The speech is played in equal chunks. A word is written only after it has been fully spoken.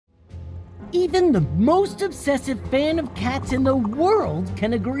Even the most obsessive fan of cats in the world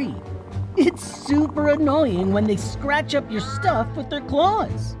can agree. It's super annoying when they scratch up your stuff with their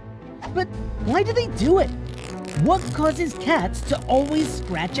claws. But why do they do it? What causes cats to always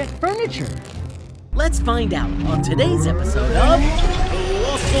scratch at furniture? Let's find out on today's episode of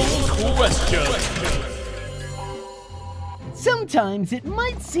Colossal Questions. Sometimes it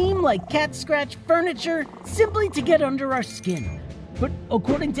might seem like cats scratch furniture simply to get under our skin. But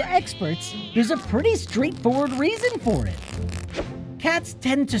according to experts, there's a pretty straightforward reason for it. Cats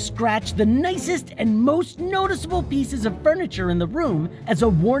tend to scratch the nicest and most noticeable pieces of furniture in the room as a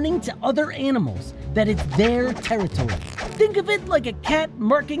warning to other animals that it's their territory. Think of it like a cat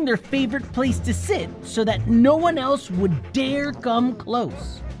marking their favorite place to sit so that no one else would dare come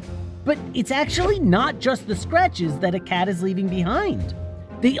close. But it's actually not just the scratches that a cat is leaving behind.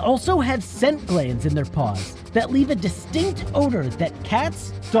 They also have scent glands in their paws that leave a distinct odor that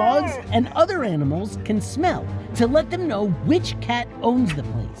cats, dogs, and other animals can smell to let them know which cat owns the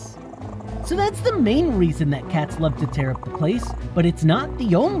place. So that's the main reason that cats love to tear up the place, but it's not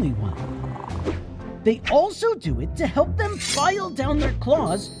the only one. They also do it to help them file down their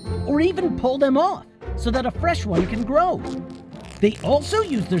claws or even pull them off so that a fresh one can grow. They also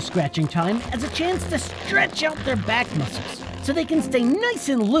use their scratching time as a chance to stretch out their back muscles so they can stay nice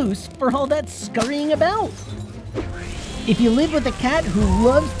and loose for all that scurrying about. If you live with a cat who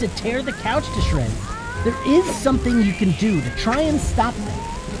loves to tear the couch to shreds, there is something you can do to try and stop them.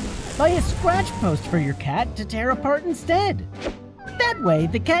 Buy a scratch post for your cat to tear apart instead. That way,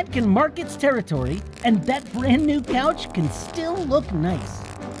 the cat can mark its territory and that brand new couch can still look nice.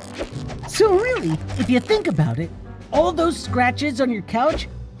 So really, if you think about it, all those scratches on your couch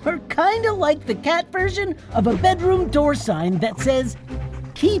are kind of like the cat version of a bedroom door sign that says,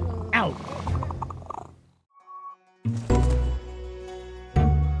 "Keep out."